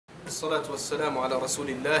الصلاة والسلام على رسول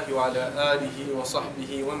الله وعلى آله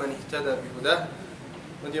وصحبه ومن اهتدى بهداه.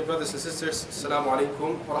 My dear brothers and sisters, Assalamu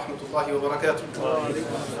alaikum wa rahmatullahi wa barakatuh.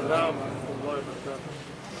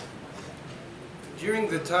 During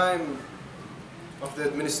the time of the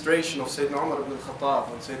administration of Sayyidina Umar ibn al-Khattab,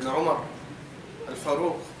 when Sayyidina Umar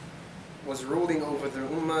al-Faruq was ruling over the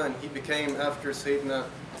Ummah, and he became, after Sayyidina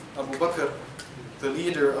Abu Bakr, the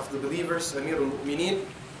leader of the believers, Amir al-Mu'mineen,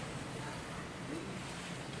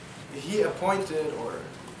 he appointed, or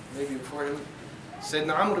maybe before him,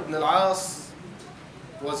 Sayyidina Amr ibn al-As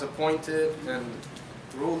was appointed and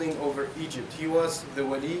ruling over Egypt. He was the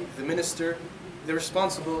wali, the minister, the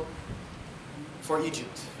responsible for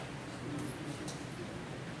Egypt.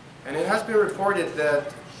 And it has been reported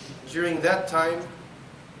that during that time,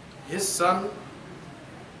 his son,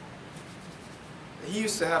 he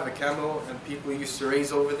used to have a camel and people used to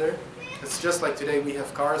race over there. It's just like today we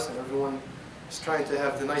have cars and everyone is trying to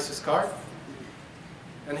have the nicest car.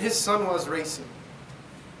 And his son was racing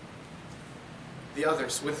the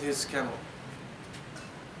others with his camel.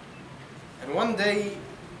 And one day,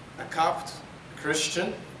 a Copt,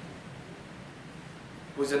 Christian,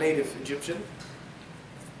 who's a native Egyptian,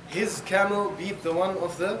 his camel beat the one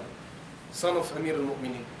of the son of Amir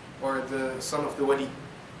al-Mu'mineen, or the son of the Wali.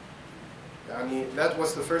 That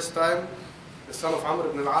was the first time the son of Amr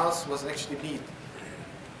ibn al-As was actually beat.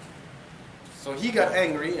 So he got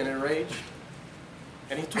angry and enraged,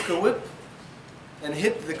 and he took a whip and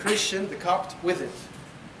hit the Christian, the Copt, with it,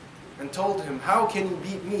 and told him, "How can you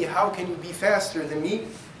beat me? How can you be faster than me?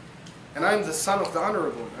 And I'm the son of the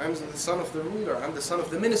honorable, I'm the son of the ruler, I'm the son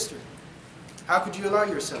of the minister. How could you allow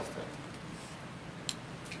yourself that?"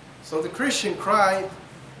 So the Christian cried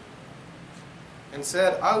and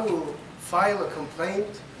said, "I will file a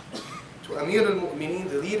complaint to Amir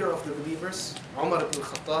al-Mu'mineen, the leader of the believers, Umar ibn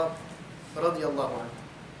al-Khattab, radiyallahu anhu."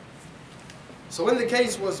 So when the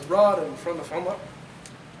case was brought in front of Umar,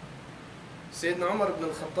 Sayyidina Umar ibn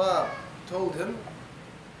al-Khattab told him,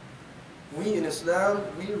 "We in Islam,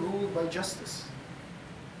 we rule by justice."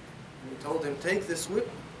 And he told him, "Take this whip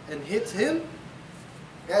and hit him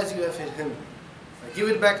as you have hit him. Give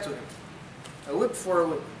it back to him. A whip for a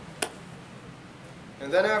whip."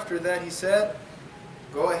 And then after that he said,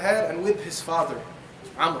 "Go ahead and whip his father,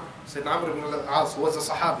 Amr." Sayyidina Amr ibn al-As was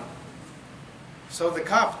a Sahabi. So the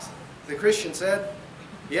Copt, the Christian, said,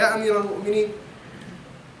 "Ya Amir al-Mu'mineen,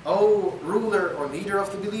 O ruler or leader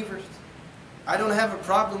of the believers, I don't have a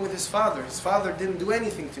problem with his father. His father didn't do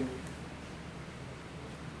anything to me."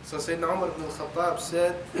 So Sayyidina Umar ibn al-Khattab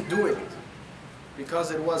said, "Do it." Because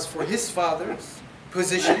it was for his father's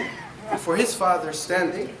position, for his father's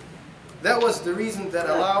standing. That was the reason that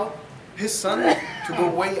allowed his son to go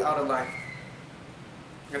way out of line.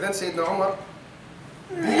 And then Sayyidina Umar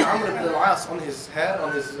beat Amr ibn al-As on his head,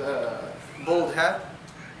 on his bald hat,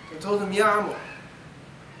 and told him, "Ya Amr,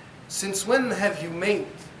 since when have you made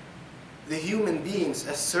the human beings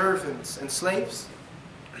as servants and slaves,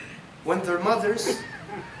 when their mothers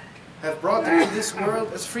have brought them to this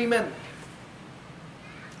world as free men?"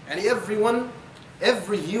 And every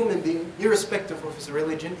human being, irrespective of his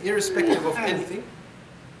religion, irrespective of anything,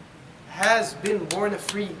 has been born a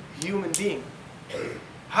free human being.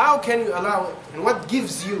 How can you allow it? And what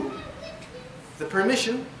gives you the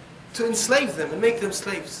permission to enslave them and make them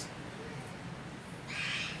slaves?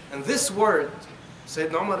 And this word,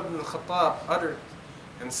 Sayyidina Umar ibn al-Khattab uttered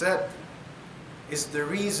and said, is the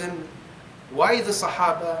reason why the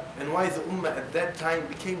Sahaba and why the Ummah at that time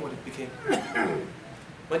became what it became.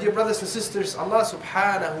 My dear brothers and sisters, Allah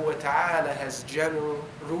subhanahu wa ta'ala has general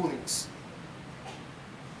rulings,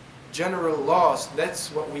 general laws. That's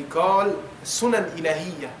what we call sunan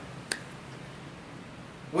ilahiyya,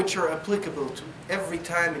 which are applicable to every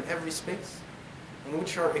time and every space, and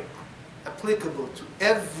which are applicable to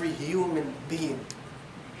every human being.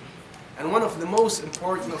 And one of the most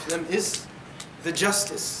important of them is the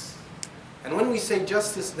justice. And when we say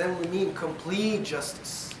justice, then we mean complete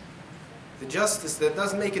justice. The justice that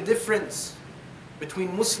doesn't make a difference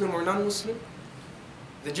between Muslim or non-Muslim.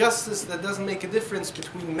 The justice that doesn't make a difference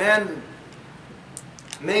between man,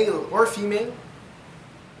 male or female.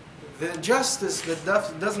 The justice that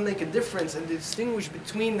doesn't make a difference and distinguish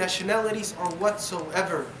between nationalities or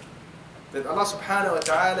whatsoever. That Allah subhanahu wa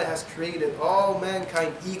ta'ala has created all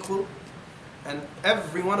mankind equal, and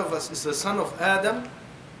every one of us is the son of Adam,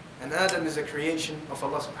 and Adam is a creation of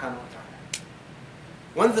Allah subhanahu wa ta'ala.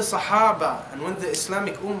 When the Sahaba and when the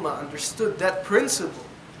Islamic Ummah understood that principle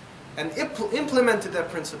and implemented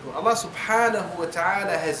that principle, Allah subhanahu wa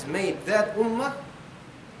ta'ala has made that Ummah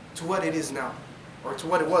to what it is now, or to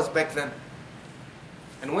what it was back then.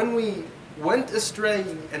 And when we went astray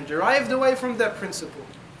and derived away from that principle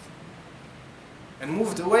and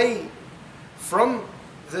moved away from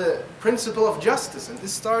the principle of justice. And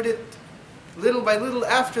this started little by little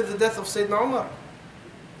after the death of Sayyidina Umar.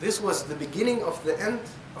 This was the beginning of the end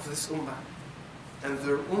of this ummah. And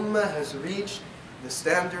the ummah has reached the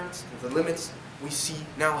standards and the limits we see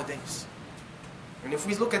nowadays. And if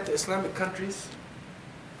we look at the Islamic countries,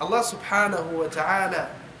 Allah subhanahu wa ta'ala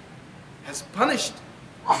has punished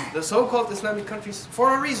the so-called Islamic countries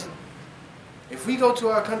for a reason. If we go to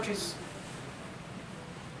our countries,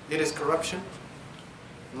 it is corruption,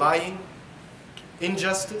 lying,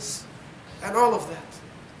 injustice, and all of that.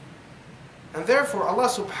 And therefore Allah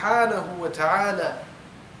subhanahu wa ta'ala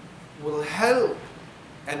will help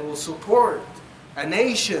and will support a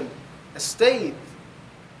nation, a state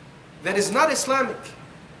that is not Islamic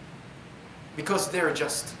because they're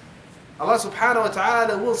just. Allah subhanahu wa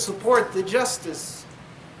ta'ala will support the justice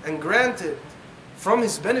and grant it from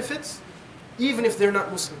His benefits even if they're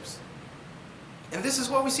not Muslims. And this is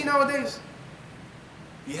what we see nowadays.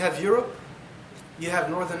 You have Europe, you have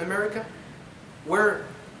Northern America, where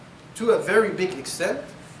to a very big extent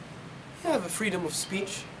you have a freedom of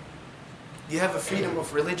speech, you have a freedom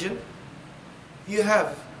of religion, you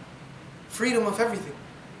have freedom of everything.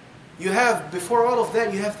 You have, before all of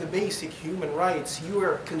that, you have the basic human rights. You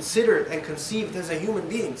are considered and conceived as a human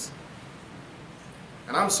beings.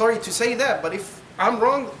 And I'm sorry to say that, but if I'm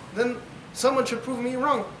wrong, then someone should prove me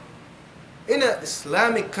wrong. In an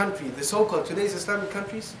Islamic country, the so-called today's Islamic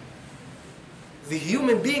countries, the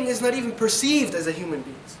human being is not even perceived as a human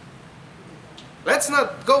being. Let's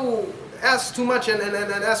not go ask too much and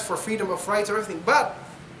ask for freedom of rights or everything, but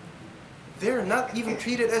they're not even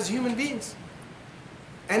treated as human beings.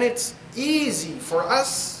 And it's easy for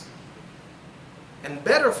us and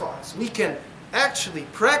better for us. We can actually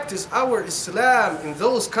practice our Islam in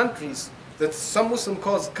those countries that some Muslim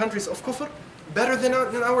calls countries of kufr better than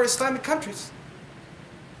in our Islamic countries.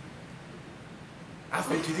 I've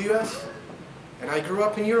been to the US and I grew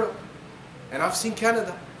up in Europe and I've seen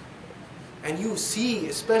Canada. And you see,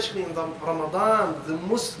 especially in the Ramadan, the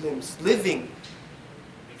Muslims living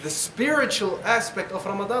the spiritual aspect of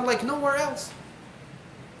Ramadan like nowhere else.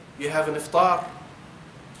 You have an iftar.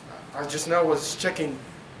 I just now was checking,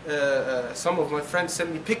 some of my friends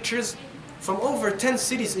sent me pictures from over 10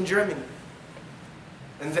 cities in Germany.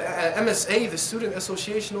 And the MSA, the student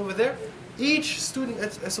association over there, each student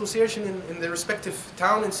association in their respective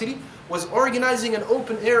town and city was organizing an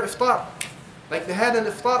open air iftar. Like they had an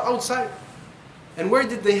iftar outside. And where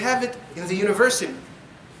did they have it? In the university.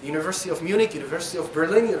 The University of Munich, University of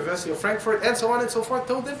Berlin, University of Frankfurt, and so on and so forth,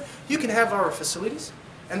 told them, you can have our facilities.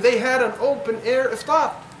 And they had an open air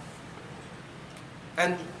iftar.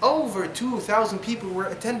 And over 2,000 people were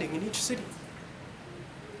attending in each city.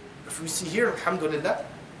 If we see here, alhamdulillah,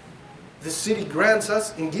 the city grants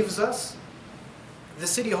us and gives us the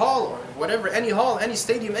city hall or whatever, any hall, any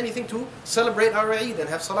stadium, anything to celebrate our Eid and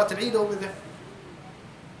have Salat al-Eid over there.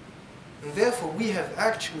 And therefore we have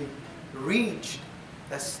actually reached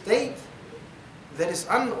a state that is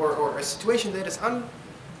or a situation that is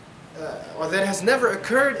or that has never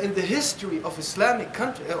occurred in the history of Islamic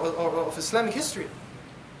country or of Islamic history.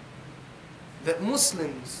 That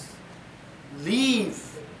Muslims leave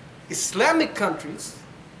Islamic countries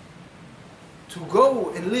to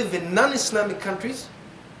go and live in non-Islamic countries,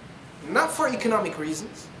 not for economic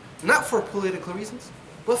reasons, not for political reasons,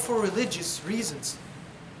 but for religious reasons.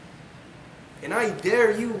 And I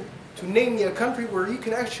dare you to name me a country where you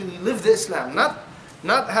can actually live the Islam,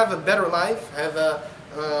 not have a better life, have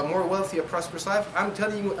a more wealthy, a prosperous life. I'm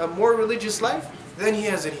telling you, a more religious life than he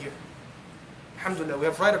has it here. Alhamdulillah, we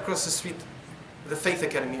have right across the street the Faith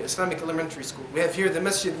Academy, Islamic Elementary School. We have here the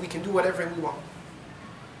masjid, we can do whatever we want.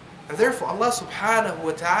 And therefore Allah subhanahu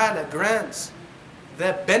wa ta'ala grants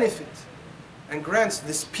that benefit and grants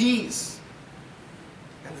this peace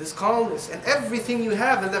and this calmness and everything you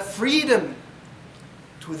have and the freedom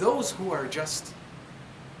to those who are just,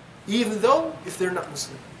 even though if they're not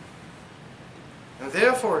Muslim. And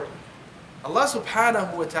therefore Allah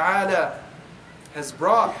subhanahu wa ta'ala has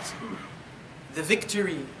brought the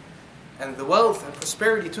victory and the wealth and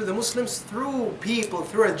prosperity to the Muslims through people,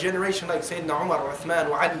 through a generation like Sayyidina Umar,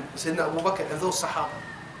 Uthman, Ali, Sayyidina Abu Bakr, and those Sahaba.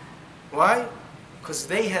 Why? Because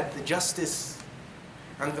they had the justice.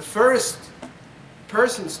 And the first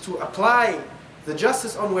persons to apply the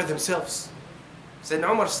justice on were themselves.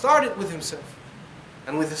 Sayyidina Umar started with himself,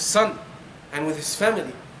 and with his son, and with his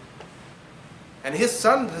family. And his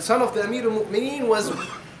son, the son of the Amir al-Mu'mineen, was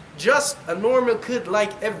just a normal kid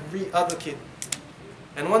like every other kid.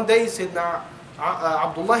 And one day, Sayyidina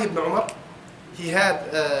Abdullah ibn Umar, he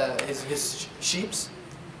had his sheeps.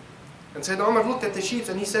 And Sayyidina Umar looked at the sheep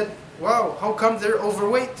and he said, wow, how come they're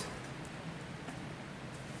overweight?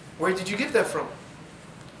 Where did you get that from?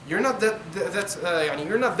 You're not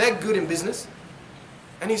you're not that good in business.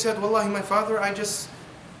 And he said, Wallahi, my father, I just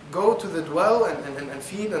go to the dwell and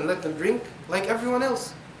feed and let them drink like everyone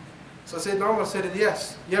else. So Sayyidina Umar said,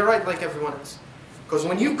 yes, you're right, like everyone else. Because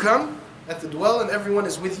when you come at the dwell and everyone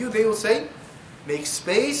is with you, they will say, make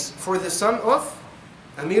space for the son of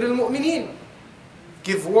Amir al-Mu'mineen.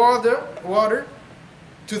 Give water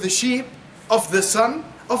to the sheep of the son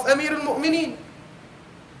of Amir al-Mu'mineen.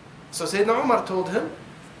 So Sayyidina Umar told him,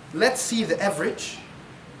 let's see the average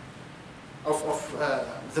of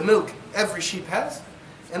the milk every sheep has,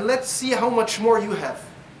 and let's see how much more you have.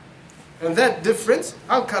 And that difference,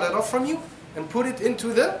 I'll cut it off from you and put it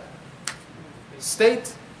into the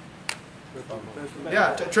state,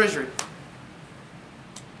 treasury.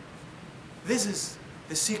 This is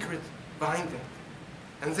the secret behind that.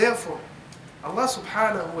 And therefore, Allah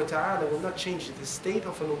subhanahu wa ta'ala will not change the state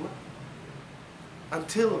of an ummah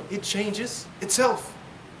until it changes itself.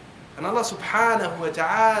 And Allah subhanahu wa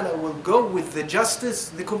ta'ala will go with the justice,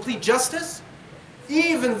 the complete justice,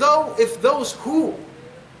 even though if those who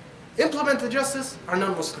implement the justice are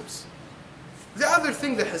non-Muslims. The other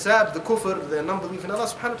thing, the hisab, the kufr, the non-belief in Allah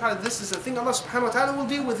subhanahu wa ta'ala, this is a thing Allah subhanahu wa ta'ala will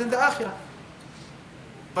deal with in the akhirah.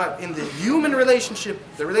 But in the human relationship,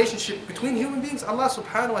 the relationship between human beings, Allah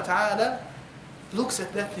subhanahu wa ta'ala looks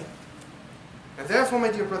at that thing. And therefore, my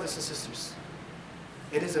dear brothers and sisters,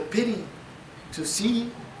 it is a pity to see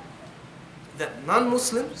that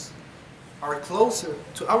non-Muslims are closer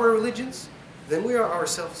to our religions than we are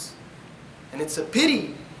ourselves. And it's a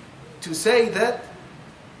pity to say that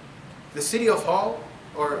the city of Hall,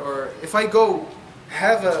 or if I go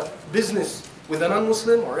have a business with a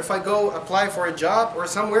non-Muslim, or if I go apply for a job or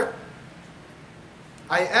somewhere,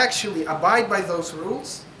 I actually abide by those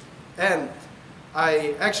rules and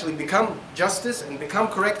I actually become justice and become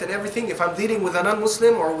correct at everything if I'm dealing with a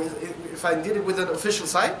non-Muslim or if I'm dealing with an official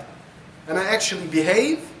site, and I actually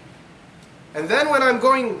behave. And then when I'm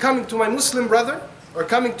coming to my Muslim brother, or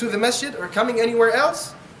coming to the masjid, or coming anywhere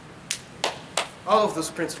else, all of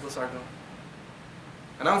those principles are gone.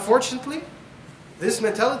 And unfortunately, this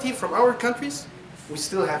mentality from our countries, we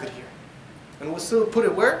still have it here. And we'll still put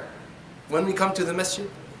it where? When we come to the masjid,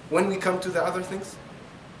 when we come to the other things.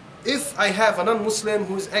 If I have a non-Muslim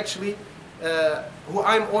who is actually, who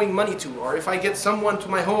I'm owing money to, or if I get someone to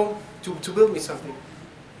my home to build me something,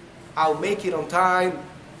 I'll make it on time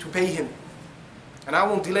to pay him. And I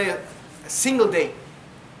won't delay a single day.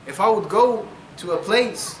 If I would go to a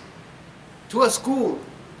place, to a school,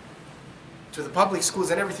 to the public schools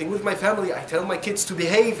and everything with my family, I tell my kids to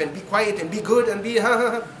behave and be quiet and be good and be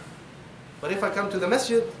ha. But if I come to the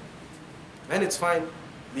masjid, then it's fine.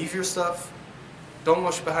 Leave your stuff. Don't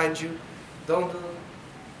wash behind you. Don't do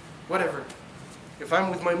whatever. If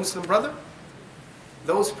I'm with my Muslim brother,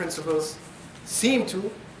 those principles seem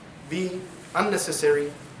to be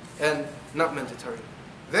unnecessary and not mandatory.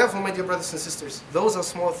 Therefore, my dear brothers and sisters, those are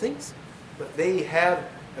small things, but they have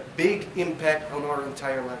a big impact on our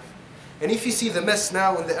entire life. And if you see the mess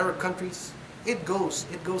now in the Arab countries, it goes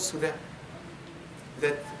to that.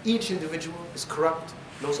 That each individual is corrupt,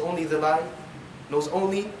 knows only the lie, knows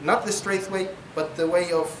only, not the straight way, but the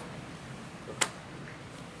way of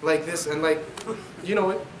like this and like, you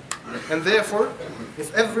know it. And therefore,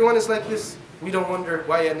 if everyone is like this, we don't wonder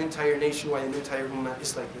why an entire nation, why an entire ummah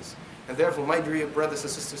is like this. And therefore, my dear brothers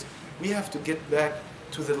and sisters, we have to get back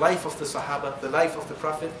to the life of the Sahaba, the life of the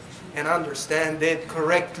Prophet, and understand it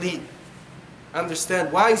correctly.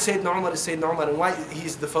 Understand why Sayyidina Umar is Sayyidina Umar, and why he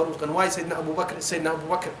is the Faruq, and why Sayyidina Abu Bakr is Sayyidina Abu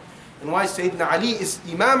Bakr, and why Sayyidina Ali is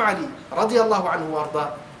Imam Ali, radiyallahu anhu wa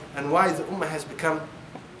arda, and why the Ummah has become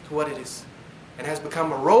to what it is, and has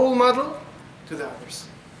become a role model to the others.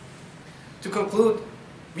 To conclude,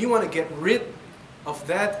 we want to get rid of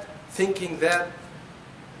that thinking that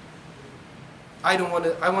I want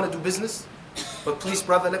to do business, but please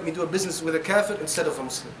brother, let me do a business with a kafir instead of a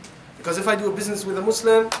Muslim. Because if I do a business with a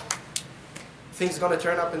Muslim, things are going to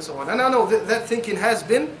turn up and so on. And I know that thinking has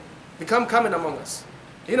become common among us.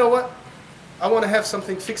 You know what? I want to have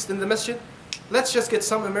something fixed in the masjid. Let's just get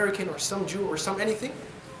some American or some Jew or some anything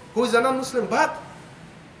who is a non-Muslim, but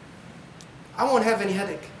I won't have any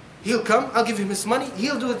headache. He'll come, I'll give him his money,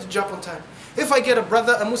 he'll do the job on time. If I get a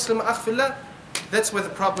brother, a Muslim, akh fillah, that's where the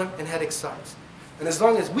problem and headache starts. And as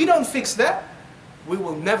long as we don't fix that, we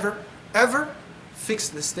will never, ever fix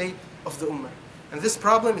the state of the ummah. And this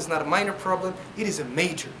problem is not a minor problem, it is a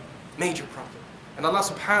major, major problem. And Allah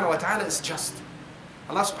subhanahu wa ta'ala is just.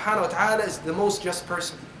 Allah subhanahu wa ta'ala is the most just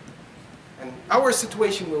person. And our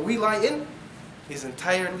situation where we lie in is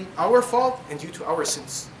entirely our fault and due to our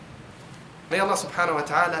sins. May Allah subhanahu wa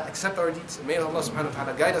ta'ala accept our deeds, and may Allah subhanahu wa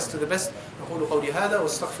ta'ala guide us to the best. أقول قولي هذا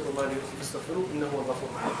واستغفر الله لي ولكم فاستغفروه إنه هو الغفور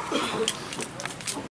الرحيم.